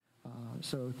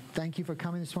So thank you for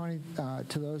coming this morning.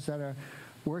 To those that are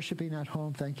worshiping at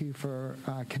home, thank you for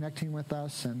connecting with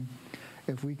us. And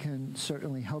if we can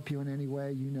certainly help you in any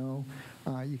way, you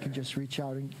can just reach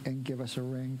out and give us a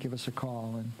ring, give us a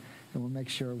call, and we'll make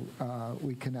sure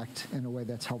we connect in a way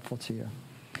that's helpful to you.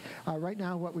 Right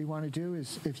now, what we want to do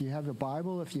is, if you have a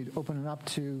Bible, if you'd open it up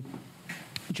to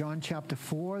John chapter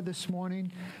 4 this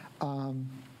morning.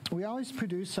 We always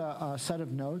produce a set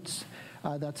of notes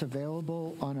that's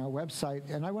available on our website,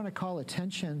 and I want to call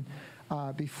attention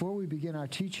before we begin our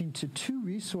teaching to two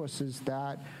resources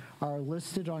that are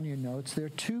listed on your notes. There are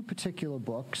two particular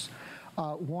books.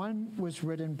 One was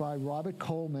written by Robert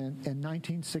Coleman in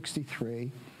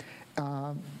 1963,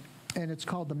 and it's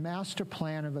called The Master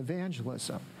Plan of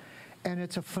Evangelism. And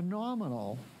it's a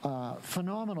phenomenal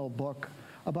book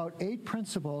about 8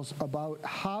 principles about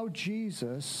how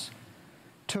Jesus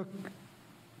took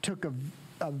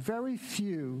a very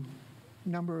few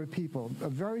number of people, a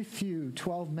very few,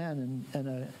 12 men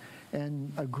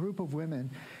and a group of women,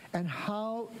 and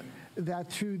how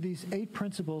that through these 8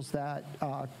 principles that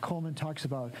Coleman talks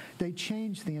about, they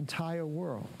changed the entire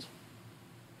world.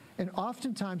 And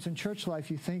oftentimes in church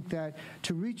life, you think that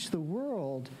to reach the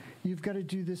world, you've got to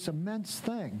do this immense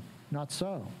thing. Not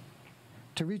so.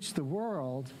 To reach the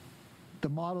world, the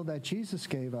model that Jesus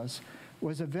gave us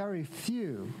was a very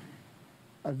few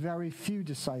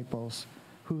disciples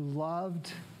who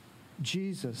loved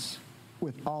Jesus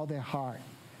with all their heart,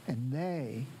 and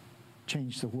they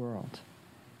changed the world.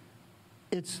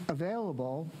 It's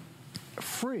available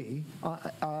free,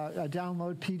 a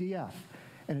download PDF,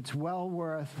 and it's well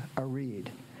worth a read.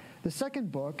 The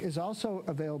second book is also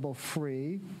available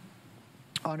free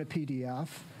on a PDF,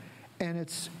 and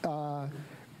it's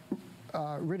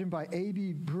written by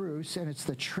A.B. Bruce, and it's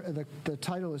the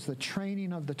title is The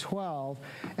Training of the 12,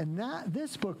 and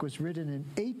this book was written in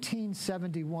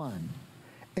 1871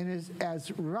 and is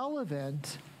as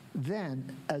relevant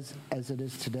then as it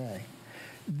is today.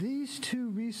 These two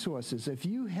resources, if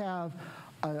you have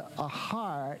a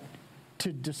heart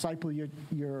to disciple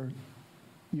your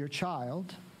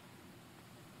child,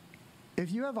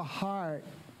 if you have a heart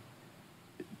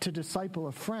to disciple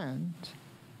a friend,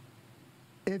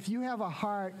 if you have a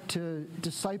heart to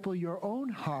disciple your own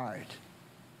heart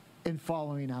in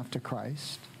following after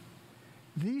Christ,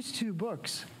 these two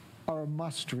books are a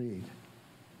must-read.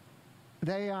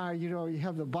 They are, you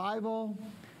have the Bible,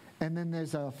 and then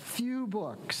there's a few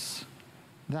books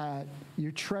that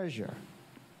you treasure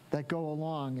that go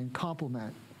along and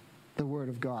complement the Word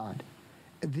of God.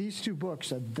 These two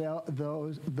books are that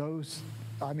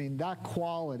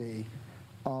quality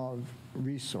of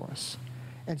resource.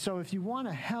 And so if you want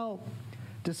to help,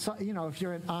 if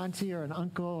you're an auntie or an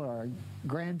uncle or a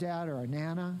granddad or a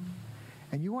nana,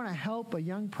 and you want to help a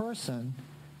young person,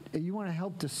 you want to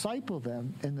help disciple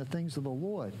them in the things of the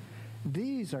Lord,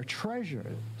 these are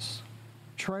treasures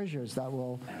that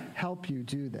will help you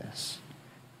do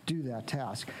that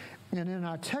task. And in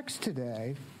our text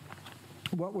today,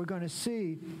 what we're going to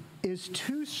see is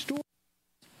two stories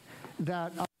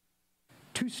that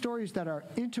are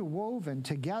interwoven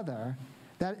together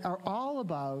that are all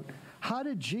about how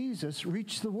did Jesus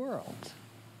reach the world.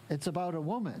 It's about a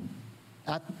woman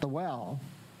at the well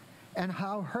and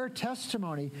how her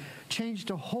testimony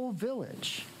changed a whole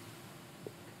village.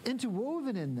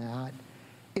 Interwoven in that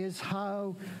is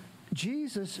how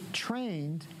Jesus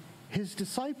trained his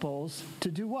disciples to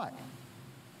do what?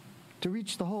 To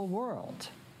reach the whole world.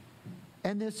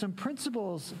 And there's some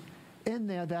principles in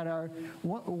there that are,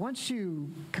 once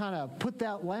you kind of put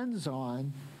that lens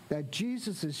on, that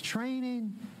Jesus is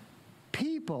training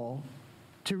people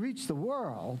to reach the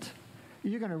world,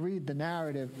 you're going to read the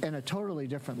narrative in a totally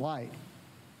different light.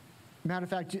 Matter of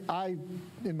fact,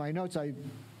 in my notes, I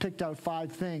picked out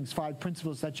 5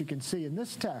 principles that you can see in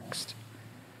this text.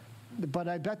 But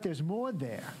I bet there's more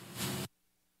there.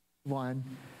 One,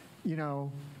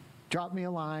 drop me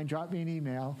a line, drop me an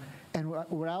email, and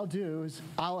what I'll do is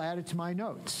I'll add it to my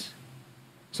notes.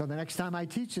 So the next time I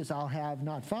teach this, I'll have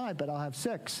not 5, but I'll have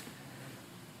 6.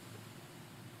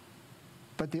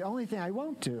 But the only thing I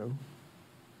won't do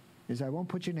is I won't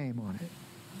put your name on it.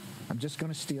 I'm just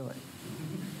going to steal it.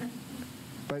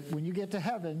 But when you get to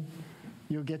heaven,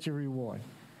 you'll get your reward.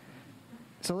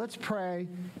 So let's pray,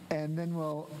 and then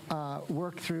we'll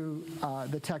work through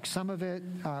the text. Some of it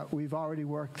we've already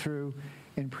worked through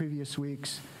in previous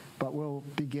weeks, but we'll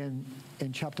begin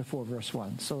in chapter 4, verse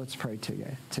 1. So let's pray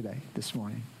today, this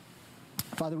morning.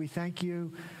 Father, we thank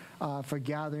you for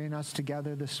gathering us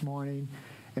together this morning.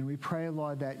 And we pray,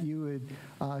 Lord, that you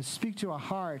would speak to our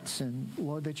hearts, and,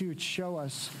 Lord, that you would show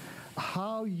us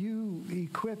how you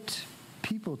equipped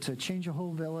people to change a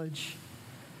whole village,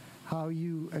 how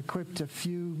you equipped a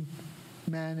few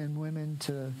men and women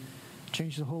to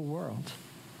change the whole world.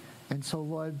 And so,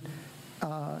 Lord,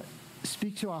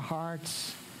 speak to our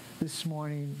hearts this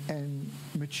morning and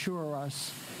mature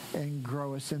us and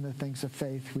grow us in the things of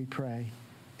faith, we pray.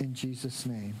 In Jesus'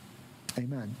 name,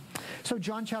 amen. So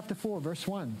John chapter 4, verse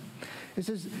 1. It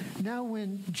says, now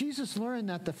when Jesus learned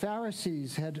that the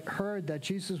Pharisees had heard that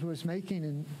Jesus was making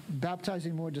and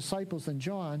baptizing more disciples than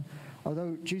John,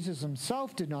 although Jesus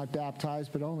himself did not baptize,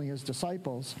 but only his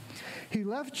disciples, he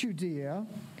left Judea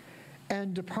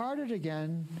and departed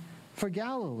again for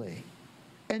Galilee.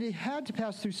 And he had to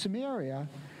pass through Samaria.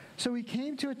 So he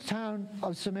came to a town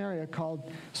of Samaria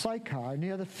called Sychar,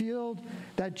 near the field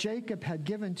that Jacob had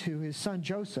given to his son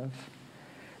Joseph.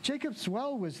 Jacob's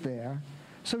well was there.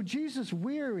 So Jesus,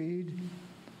 wearied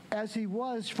as he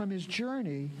was from his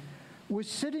journey, was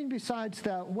sitting beside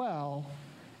that well,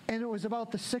 and it was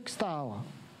about the 6th hour.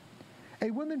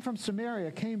 A woman from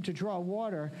Samaria came to draw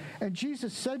water, and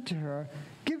Jesus said to her,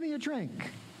 "Give me a drink,"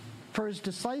 for his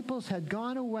disciples had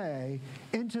gone away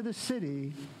into the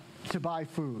city to buy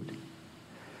food.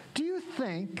 Do you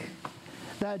think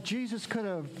that Jesus could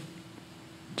have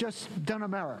just done a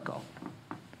miracle?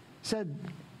 Said,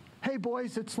 "Hey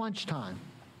boys, it's lunchtime.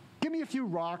 Give me a few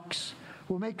rocks.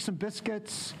 We'll make some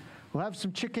biscuits. We'll have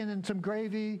some chicken and some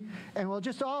gravy, and we'll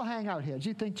just all hang out here." Do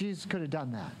you think Jesus could have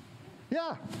done that?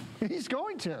 Yeah, he's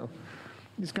going to.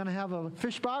 He's going to have a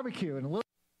fish barbecue and a little...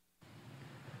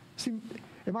 See,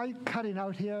 am I cutting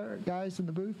out here, guys, in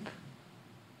the booth?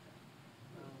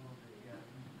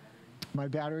 My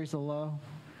batteries are low.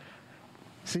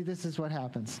 See, this is what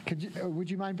happens. Would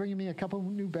you mind bringing me a couple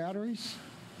new batteries?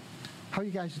 How are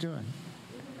you guys doing?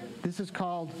 This is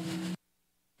called...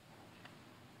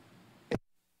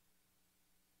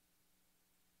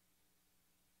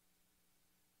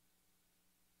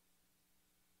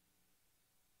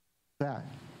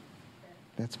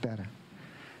 That's better.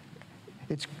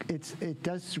 It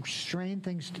does strange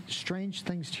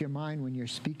things to your mind when you're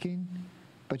speaking,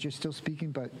 but you're still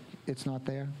speaking, but it's not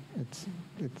there. It's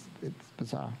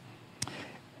bizarre.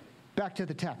 Back to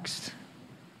the text.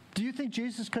 Do you think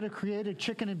Jesus could have created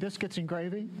chicken and biscuits and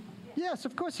gravy? Yes,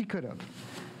 of course he could have.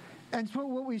 And so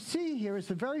what we see here is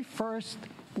the very first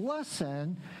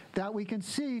lesson that we can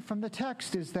see from the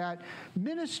text is that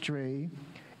ministry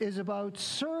is about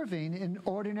serving in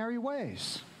ordinary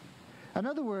ways. In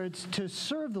other words, to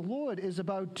serve the Lord is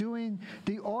about doing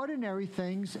the ordinary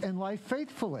things in life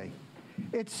faithfully.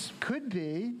 It could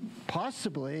be,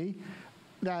 possibly,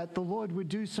 that the Lord would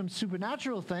do some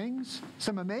supernatural things,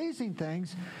 some amazing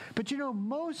things, but you know,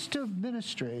 most of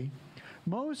ministry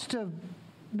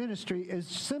is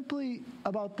simply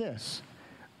about this.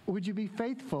 Would you be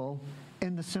faithful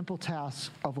in the simple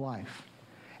tasks of life?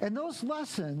 And those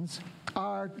lessons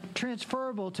are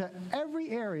transferable to every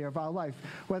area of our life,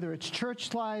 whether it's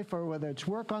church life or whether it's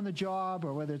work on the job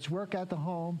or whether it's work at the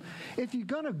home. If you're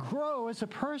going to grow as a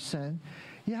person,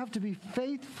 you have to be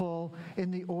faithful in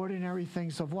the ordinary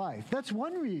things of life. That's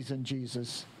one reason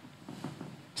Jesus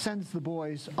sends the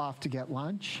boys off to get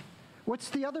lunch. What's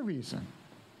the other reason?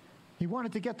 He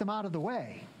wanted to get them out of the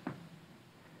way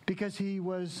because he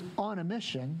was on a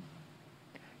mission.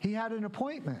 He had an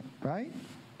appointment, right?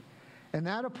 And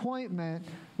that appointment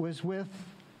was with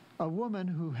a woman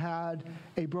who had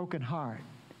a broken heart.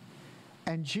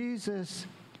 And Jesus,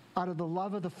 out of the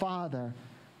love of the Father,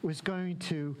 was going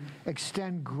to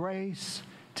extend grace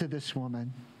to this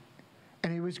woman.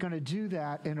 And he was going to do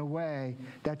that in a way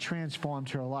that transformed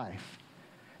her life.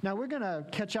 Now, we're going to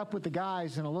catch up with the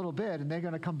guys in a little bit, and they're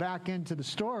going to come back into the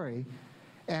story,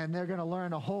 and they're going to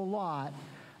learn a whole lot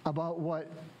about what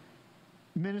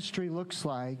ministry looks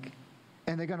like,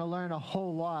 and they're going to learn a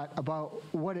whole lot about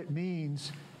what it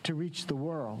means to reach the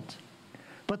world.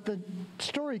 But the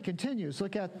story continues.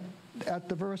 Look at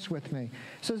the verse with me.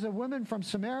 It says, a woman from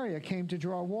Samaria came to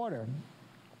draw water.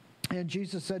 And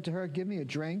Jesus said to her, "Give me a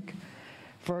drink,"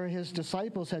 for his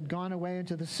disciples had gone away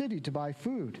into the city to buy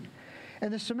food.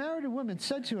 And the Samaritan woman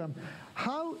said to him,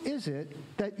 "How is it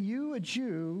that you, a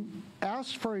Jew,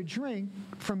 ask for a drink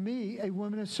from me, a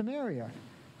woman of Samaria?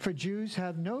 For Jews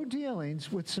have no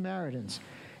dealings with Samaritans."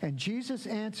 And Jesus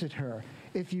answered her,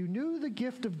 "If you knew the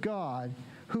gift of God,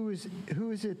 who is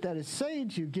it that is saying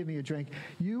to you, 'Give me a drink,'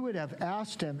 you would have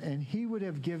asked him, and he would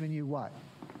have given you" what?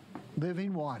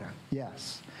 Living water.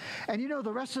 Yes. And you know,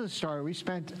 the rest of the story, we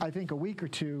spent, I think, a week or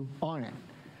two on it.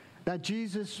 That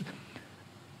Jesus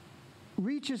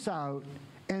reaches out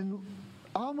and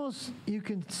almost, you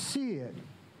can see it,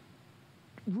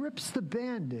 rips the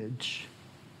bandage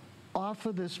off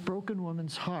of this broken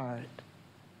woman's heart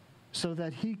so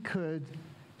that he could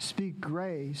speak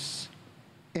grace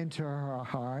into her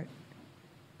heart,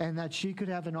 and that she could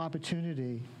have an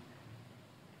opportunity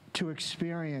to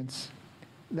experience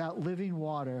that living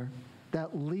water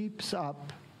that leaps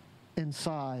up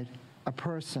inside a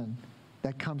person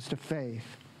that comes to faith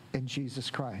in Jesus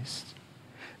Christ.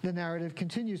 The narrative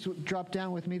continues. Drop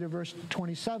down with me to verse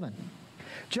 27.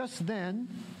 Just then,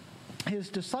 his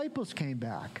disciples came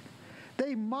back.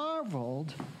 They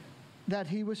marveled that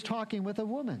he was talking with a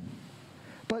woman.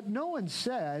 But no one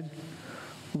said,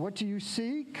 "What do you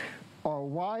seek?" or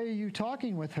 "Why are you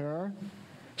talking with her?"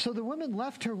 So the woman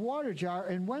left her water jar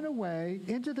and went away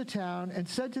into the town and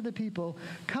said to the people,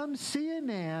 "Come see a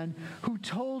man who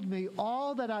told me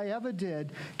all that I ever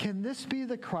did. Can this be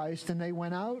the Christ?" And they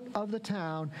went out of the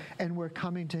town and were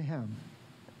coming to him.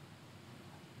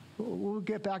 We'll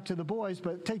get back to the boys,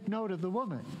 but take note of the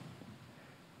woman.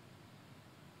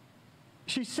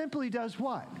 She simply does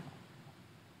what?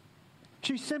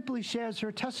 She simply shares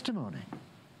her testimony.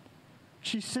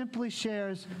 She simply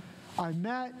shares, "I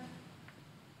met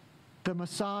the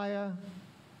Messiah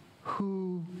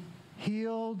who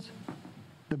healed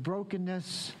the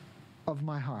brokenness of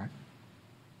my heart."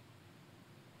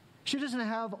 She doesn't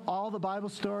have all the Bible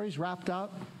stories wrapped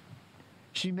up.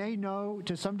 She may know,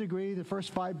 to some degree, the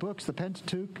first 5 books, the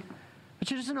Pentateuch, but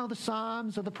she doesn't know the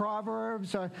Psalms or the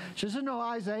Proverbs, or she doesn't know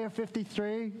Isaiah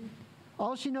 53.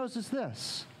 All she knows is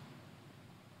this: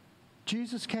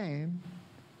 Jesus came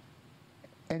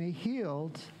and he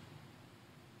healed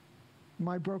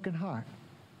my broken heart.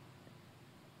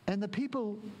 And the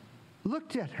people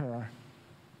looked at her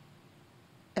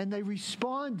and they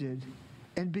responded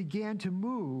and began to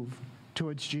move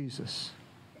towards Jesus.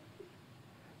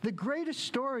 The greatest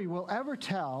story we'll ever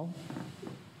tell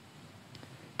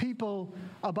people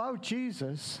about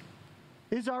Jesus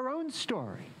is our own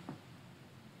story.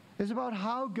 It's about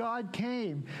how God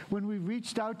came when we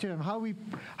reached out to him, how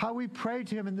we prayed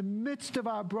to him in the midst of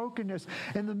our brokenness,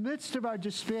 in the midst of our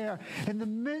despair, in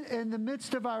the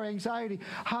midst of our anxiety,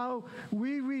 how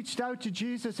we reached out to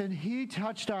Jesus and he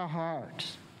touched our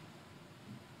heart.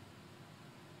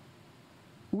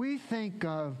 We think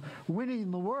of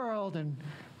winning the world, and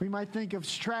we might think of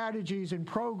strategies and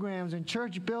programs and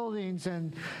church buildings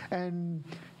and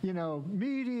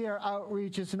media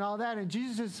outreaches and all that. And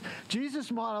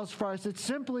Jesus models for us, it's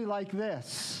simply like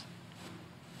this: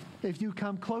 if you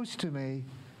come close to me,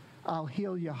 I'll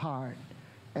heal your heart,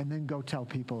 and then go tell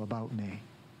people about me.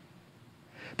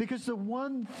 Because the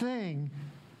one thing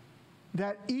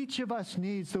that each of us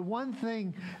needs, the one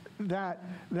thing that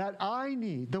I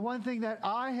need, the one thing that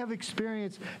I have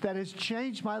experienced that has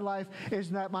changed my life,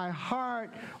 is that my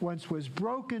heart once was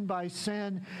broken by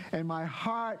sin, and my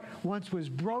heart once was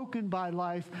broken by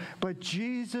life, but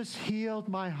Jesus healed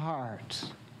my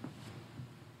heart.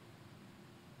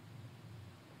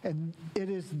 And it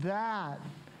is that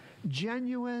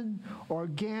genuine,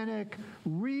 organic,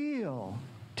 real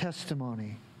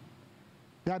testimony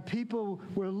that people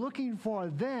were looking for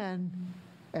then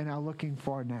and are looking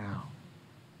for now.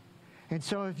 And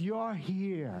so if you're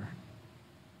here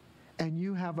and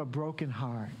you have a broken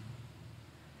heart,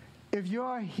 if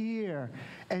you're here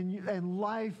and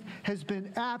life has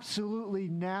been absolutely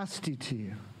nasty to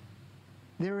you,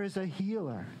 there is a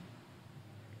healer.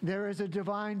 There is a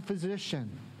divine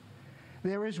physician.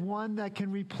 There is one that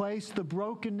can replace the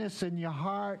brokenness in your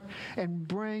heart and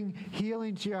bring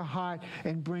healing to your heart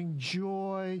and bring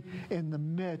joy in the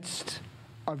midst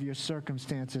of your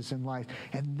circumstances in life.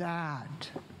 And that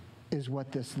is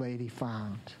what this lady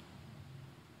found.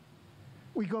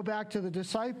 We go back to the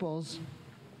disciples.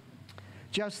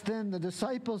 Just then the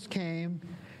disciples came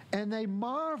and they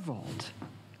marveled.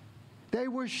 They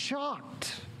were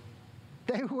shocked.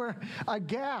 They were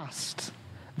aghast.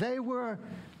 They were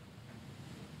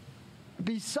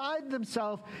beside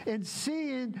themselves in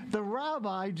seeing the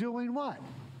rabbi doing what?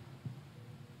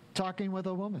 Talking with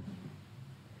a woman.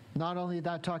 Not only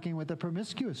that, talking with a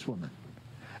promiscuous woman.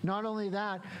 Not only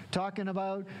that,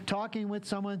 talking with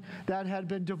someone that had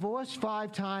been divorced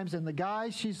 5 times, and the guy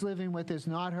she's living with is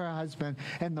not her husband.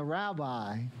 And the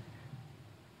rabbi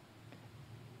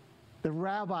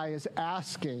is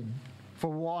asking for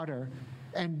water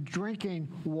and drinking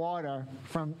water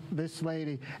from this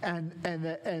lady, and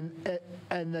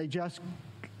they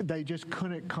just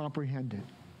couldn't comprehend it.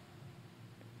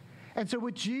 And so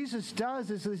what Jesus does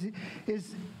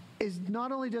is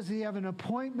not only does he have an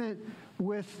appointment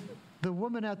with the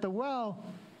woman at the well,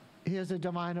 he has a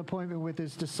divine appointment with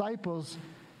his disciples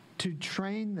to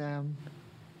train them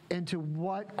into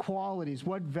what qualities,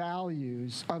 what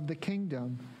values of the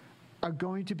kingdom are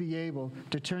going to be able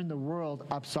to turn the world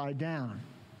upside down.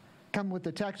 Come with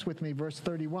the text with me, verse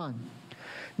 31.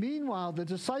 Meanwhile, the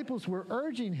disciples were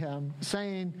urging him,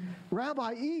 saying,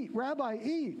 Rabbi, eat, Rabbi,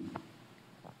 eat.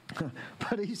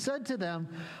 But he said to them,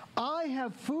 I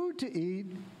have food to eat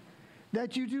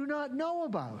that you do not know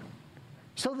about.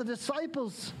 So the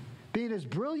disciples, being as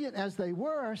brilliant as they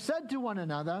were, said to one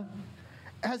another,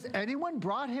 has anyone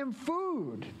brought him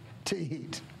food to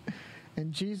eat?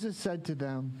 And Jesus said to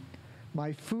them,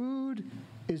 my food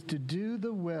is to do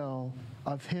the will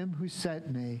of him who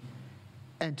sent me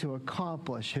and to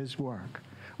accomplish his work.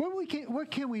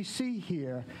 What can we see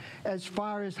here as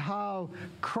far as how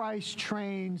Christ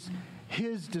trains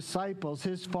his disciples,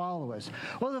 his followers?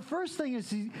 Well, the first thing is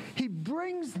he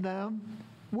brings them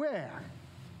where?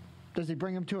 Does he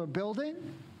bring them to a building?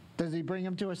 Does he bring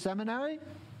them to a seminary?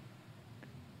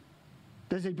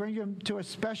 Does he bring them to a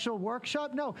special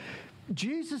workshop? No.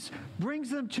 Jesus brings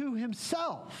them to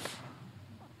himself.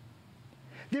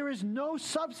 There is no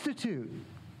substitute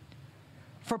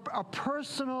for a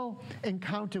personal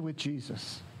encounter with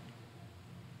Jesus.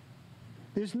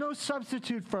 There's no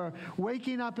substitute for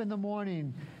waking up in the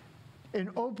morning and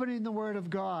opening the Word of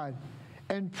God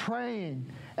and praying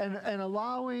and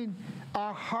allowing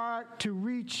our heart to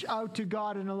reach out to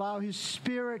God and allow His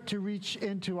Spirit to reach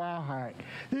into our heart.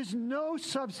 There's no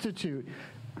substitute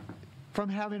from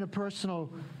having a personal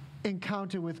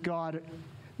encounter with God.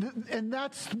 And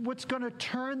that's what's going to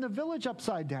turn the village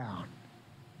upside down.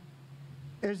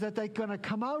 Is that they're going to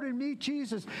come out and meet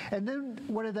Jesus, and then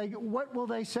what will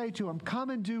they say to him? Come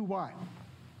and do what?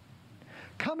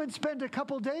 Come and spend a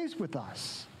couple days with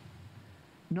us.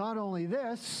 Not only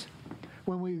this,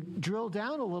 when we drill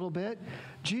down a little bit,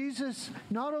 Jesus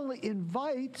not only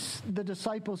invites the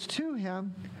disciples to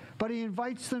him, but he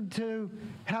invites them to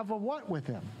have a what with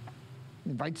him?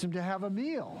 He invites them to have a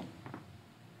meal.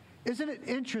 Isn't it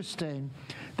interesting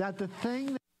that the thing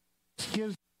that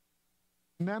gives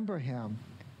remember him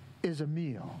is a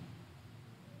meal,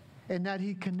 and that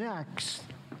he connects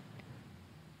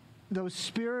those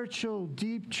spiritual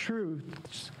deep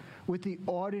truths with the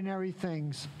ordinary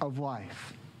things of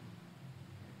life.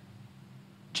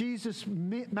 Jesus'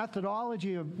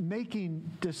 methodology of making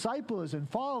disciples and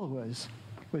followers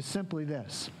was simply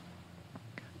this: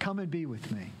 come and be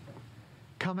with me,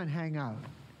 come and hang out.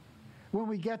 When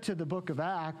we get to the book of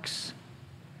Acts,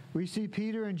 we see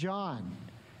Peter and John,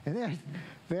 and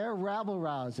they're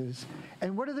rabble-rousers.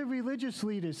 And what do the religious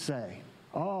leaders say?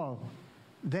 Oh,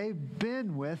 they've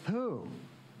been with who?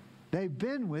 They've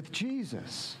been with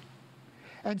Jesus.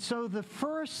 And so the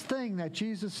first thing that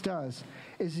Jesus does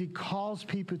is he calls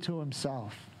people to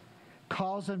himself,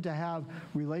 calls them to have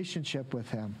relationship with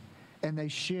him, and they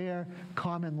share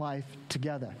common life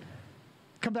together.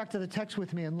 Come back to the text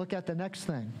with me and look at the next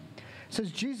thing. It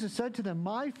says, Jesus said to them,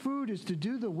 my food is to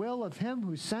do the will of him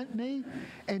who sent me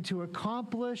and to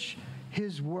accomplish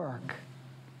his work.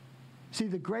 See,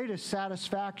 the greatest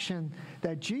satisfaction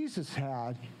that Jesus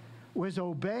had was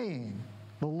obeying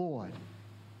the Lord,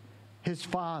 his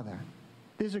Father.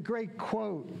 There's a great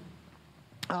quote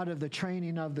out of the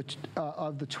training of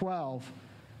the 12.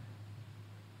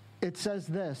 It says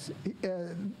this,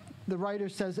 the writer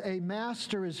says, a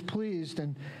master is pleased,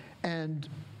 and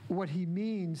what he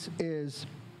means is,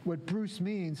 what Bruce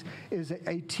means is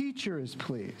a teacher is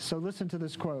pleased. So listen to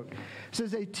this quote. It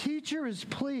says, a teacher is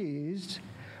pleased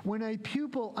when a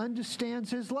pupil understands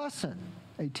his lesson.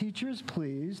 A teacher is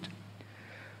pleased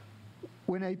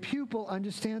when a pupil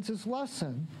understands his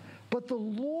lesson, but the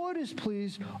Lord is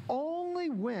pleased only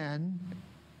when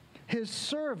his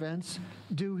servants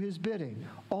do his bidding,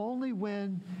 only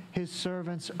when his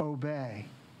servants obey.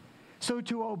 So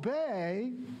to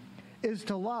obey is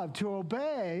to love. To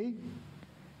obey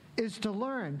is to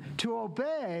learn. To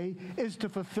obey is to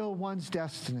fulfill one's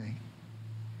destiny.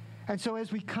 And so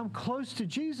as we come close to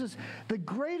Jesus, the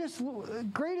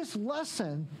greatest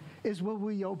lesson is, will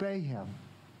we obey him?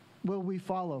 Will we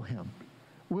follow him?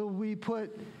 Will we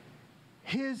put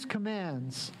his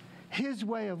commands, his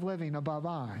way of living above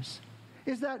ours?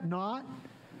 Is that not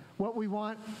what we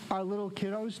want our little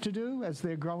kiddos to do as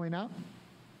they're growing up?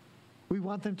 We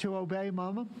want them to obey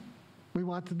mama. We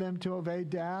want them to obey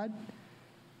dad.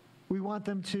 We want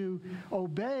them to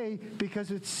obey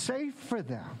because it's safe for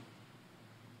them.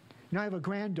 Now, I have a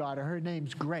granddaughter. Her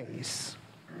name's Grace.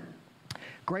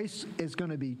 Grace is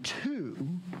going to be 2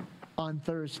 on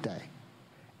Thursday.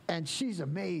 And she's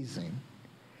amazing.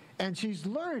 And she's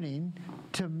learning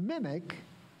to mimic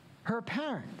her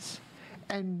parents.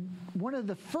 And one of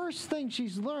the first things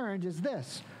she's learned is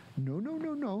this: no, no,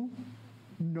 no, no.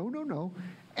 No, no, no.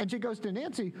 And she goes to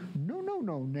Nancy, no, no,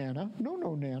 no, Nana. No,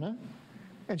 no, Nana.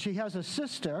 And she has a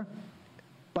sister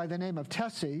by the name of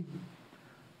Tessie,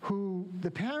 who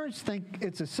the parents think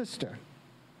it's a sister.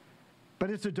 but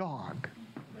it's a dog.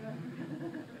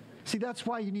 See, that's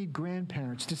why you need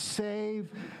grandparents, to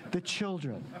save the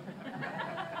children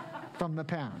from the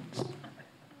parents.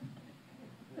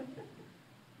 I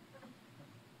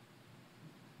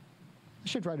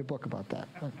should write a book about that.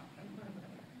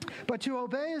 But to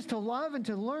obey is to love and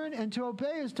to learn, and to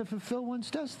obey is to fulfill one's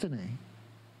destiny.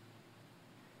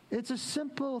 It's a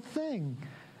simple thing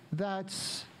that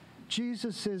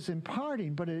Jesus is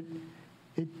imparting, but it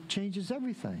changes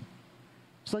everything.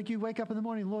 It's like you wake up in the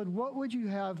morning, Lord, what would you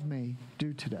have me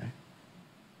do today?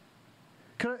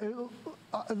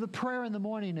 The prayer in the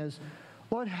morning is,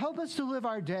 Lord, help us to live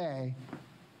our day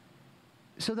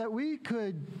so that we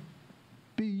could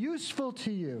be useful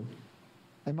to you.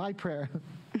 And my prayer,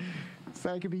 so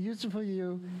I could be useful to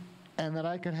you and that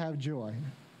I could have joy.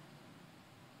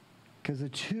 Because the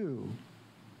two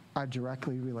are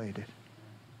directly related.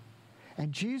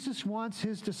 And Jesus wants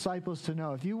his disciples to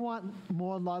know, if you want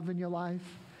more love in your life,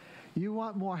 you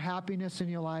want more happiness in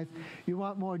your life, you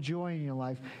want more joy in your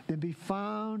life, then be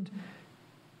found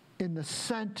in the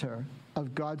center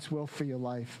of God's will for your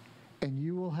life, and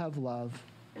you will have love,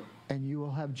 and you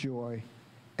will have joy,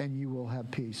 and you will have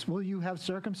peace. Will you have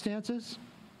circumstances?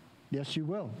 Yes, you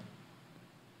will.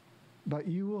 But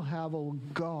you will have a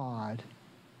God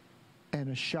and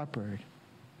a shepherd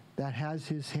that has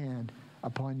his hand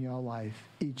upon your life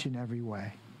each and every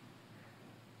way.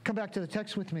 Come back to the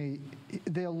text with me.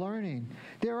 They're learning.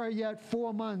 There are yet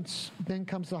 4 months, then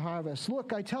comes the harvest.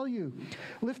 Look, I tell you,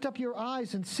 lift up your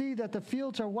eyes and see that the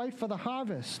fields are white for the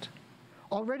harvest.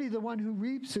 Already the one who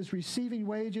reaps is receiving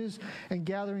wages and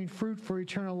gathering fruit for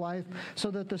eternal life,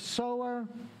 so that the sower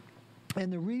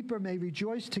and the reaper may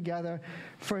rejoice together.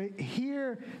 For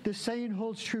here the saying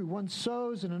holds true, one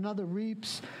sows and another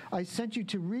reaps. I sent you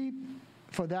to reap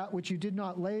for that which you did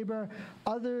not labor.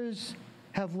 Others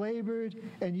have labored,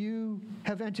 and you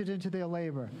have entered into their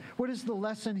labor. What is the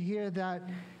lesson here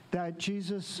that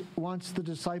Jesus wants the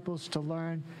disciples to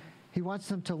learn? He wants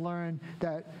them to learn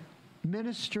that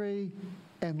ministry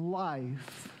and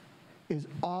life is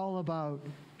all about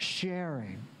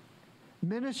sharing.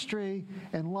 Ministry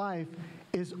and life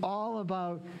is all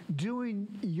about doing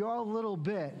your little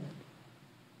bit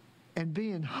and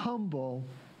being humble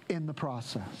in the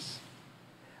process.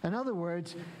 In other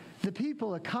words, the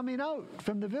people are coming out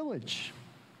from the village.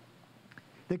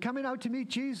 They're coming out to meet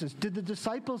Jesus. Did the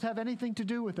disciples have anything to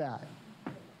do with that?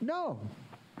 No.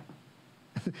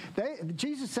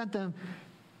 Jesus sent them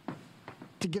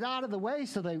to get out of the way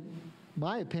so they,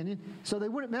 my opinion, so they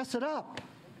wouldn't mess it up.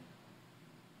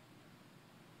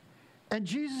 And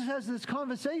Jesus has this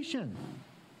conversation.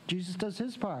 Jesus does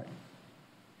his part.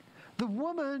 The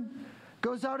woman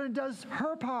goes out and does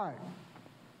her part.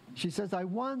 She says, I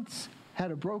once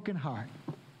had a broken heart.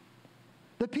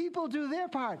 The people do their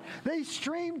part. They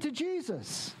stream to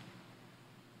Jesus.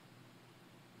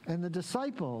 And the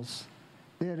disciples,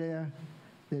 they're there.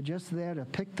 They're just there to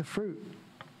pick the fruit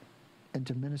and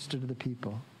to minister to the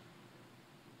people.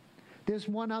 There's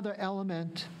one other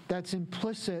element that's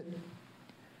implicit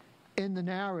in the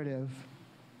narrative,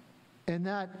 and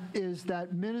that is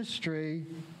that ministry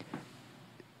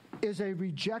is a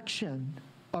rejection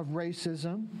of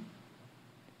racism.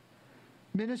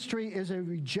 Ministry is a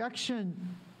rejection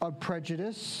of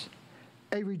prejudice,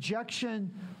 a rejection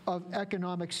of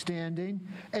economic standing,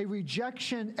 a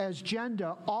rejection as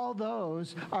gender. All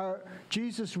those are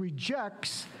Jesus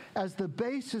rejects as the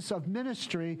basis of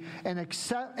ministry and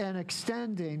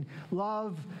extending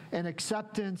love and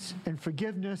acceptance and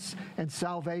forgiveness and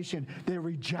salvation. They're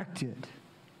rejected.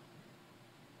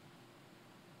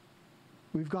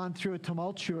 We've gone through a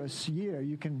tumultuous year.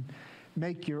 You can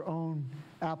make your own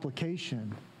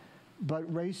application. But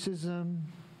racism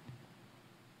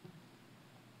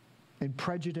and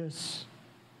prejudice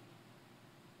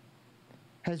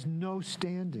has no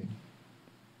standing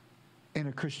in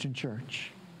a Christian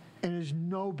church. And there's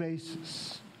no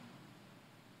basis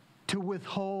to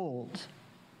withhold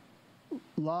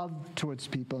love towards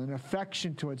people and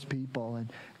affection towards people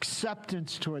and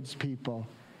acceptance towards people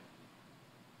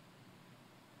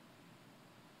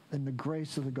and the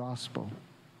grace of the gospel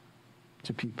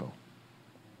to people.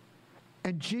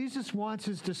 And Jesus wants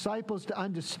his disciples to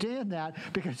understand that,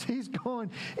 because he's going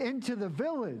into the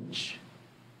village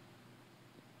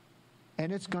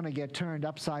and it's going to get turned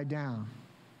upside down.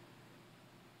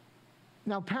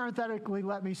 Now, parenthetically,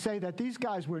 let me say that these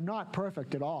guys were not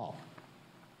perfect at all.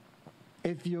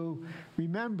 If you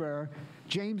remember,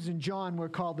 James and John were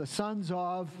called the sons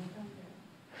of,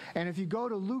 and if you go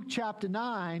to Luke chapter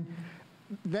 9,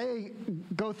 they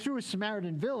go through a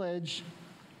Samaritan village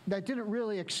that didn't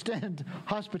really extend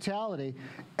hospitality.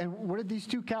 And what did these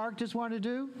two characters want to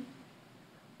do?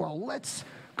 Well, let's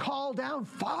call down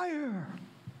fire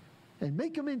and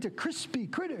make them into crispy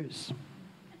critters.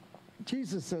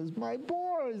 Jesus says, my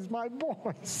boys, my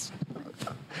boys.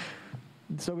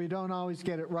 And so we don't always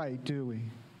get it right, do we?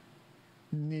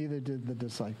 Neither did the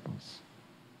disciples.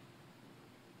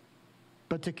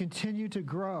 But to continue to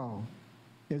grow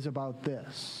is about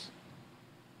this.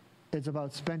 It's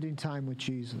about spending time with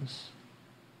Jesus.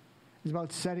 It's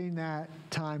about setting that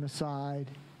time aside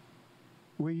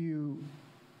where you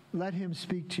let him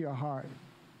speak to your heart.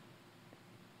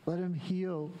 Let him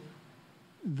heal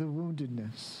the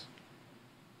woundedness.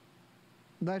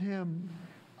 Let him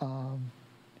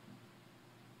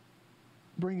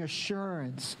bring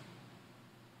assurance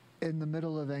in the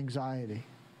middle of anxiety.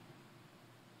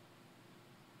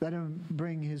 Let him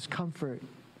bring his comfort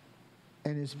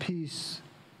and his peace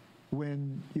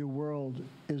when your world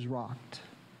is rocked.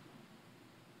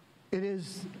 It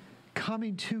is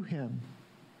coming to him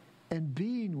and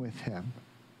being with him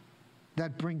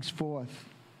that brings forth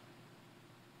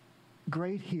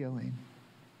great healing,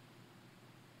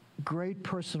 great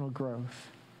personal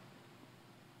growth,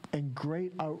 and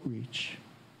great outreach,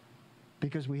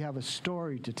 because we have a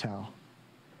story to tell.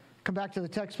 Come back to the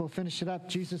text, we'll finish it up.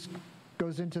 Jesus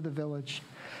goes into the village.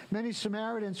 Many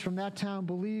Samaritans from that town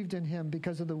believed in him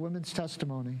because of the woman's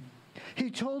testimony.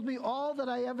 He told me all that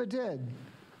I ever did.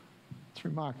 It's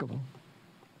remarkable.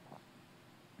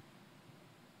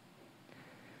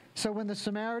 So when the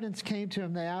Samaritans came to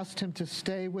him, they asked him to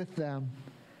stay with them,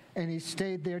 and he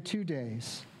stayed there 2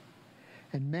 days.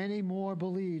 And many more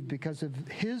believed because of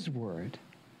his word.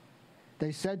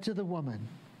 They said to the woman,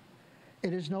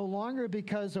 "It is no longer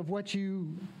because of what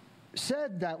you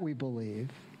said that we believe,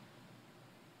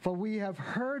 for we have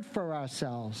heard for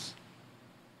ourselves,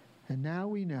 and now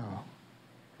we know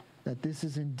that this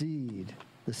is indeed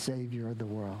the Savior of the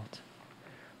world."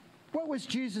 What was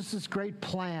Jesus' great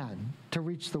plan to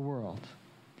reach the world?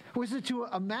 Was it to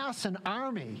amass an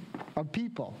army of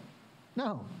people?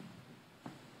 No,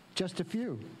 just a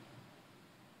few.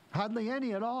 Hardly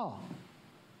any at all.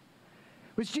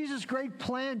 Was Jesus' great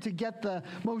plan to get the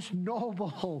most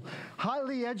noble,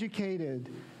 highly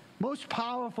educated, most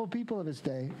powerful people of his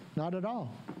day? Not at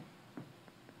all.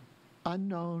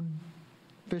 Unknown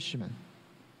fishermen.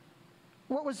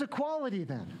 What was the quality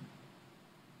then?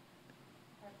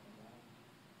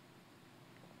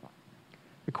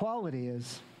 The quality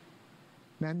is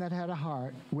men that had a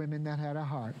heart, women that had a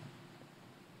heart,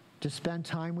 to spend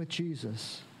time with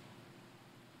Jesus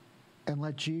and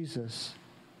let Jesus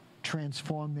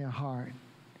transform their heart.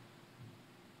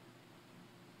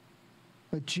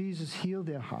 Let Jesus heal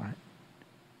their heart,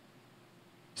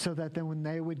 so that then when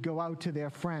they would go out to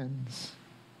their friends,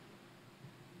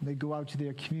 they go out to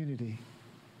their community,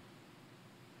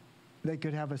 they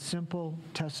could have a simple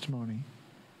testimony.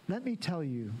 Let me tell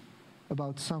you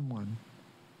about someone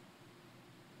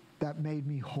that made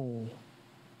me whole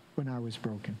when I was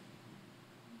broken.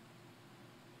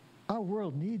 Our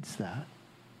world needs that.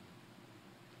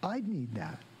 I need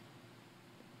that.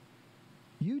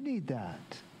 You need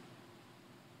that.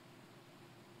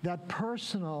 That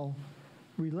personal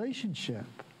relationship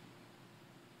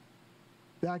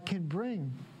that can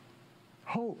bring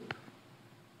hope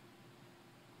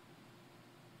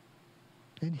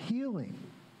and healing,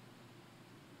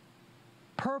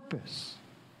 purpose,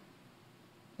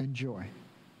 and joy.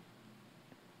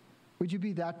 Would you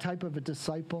be that type of a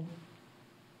disciple?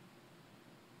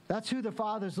 That's who the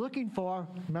Father's looking for.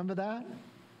 Remember that?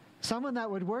 Someone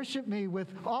that would worship me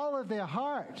with all of their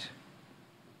heart.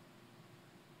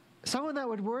 Someone that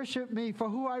would worship me for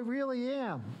who I really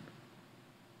am.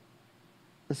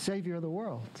 The Savior of the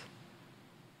world.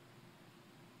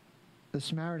 The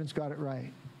Samaritans got it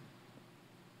right.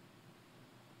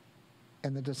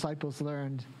 And the disciples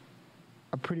learned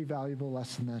a pretty valuable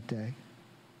lesson that day.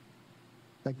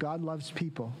 That God loves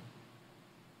people.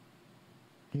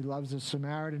 He loves a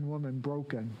Samaritan woman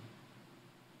broken.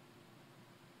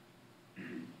 He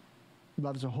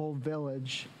loves a whole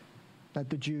village that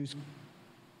the Jews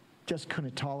just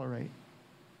couldn't tolerate.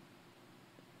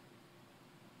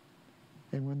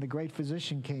 And when the great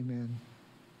physician came in,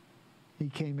 he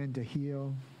came in to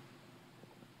heal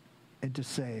and to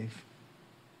save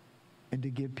and to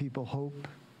give people hope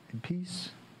and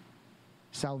peace,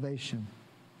 salvation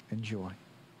and joy.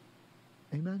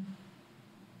 Amen?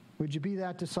 Would you be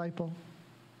that disciple?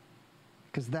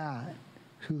 Because that's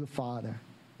who the Father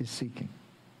is seeking.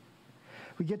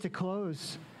 We get to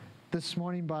close this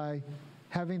morning by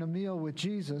having a meal with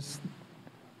Jesus.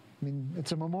 I mean,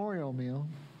 it's a memorial meal.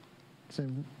 It's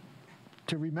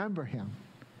to remember him.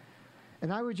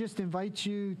 And I would just invite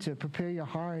you to prepare your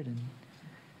heart. And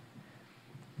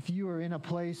If you are in a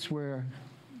place where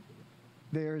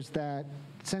there's that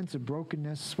sense of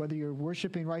brokenness, whether you're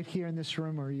worshiping right here in this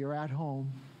room or you're at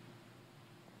home,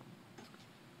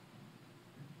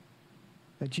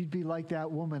 that you'd be like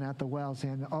that woman at the well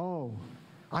saying, oh,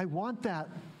 I want that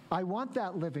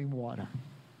living water.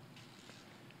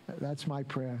 That's my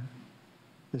prayer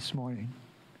this morning.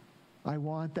 I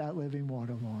want that living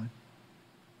water, Lord.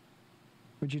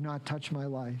 Would you not touch my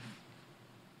life,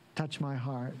 touch my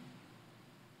heart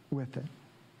with it?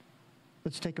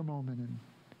 Let's take a moment and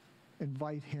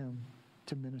invite him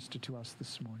to minister to us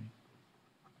this morning.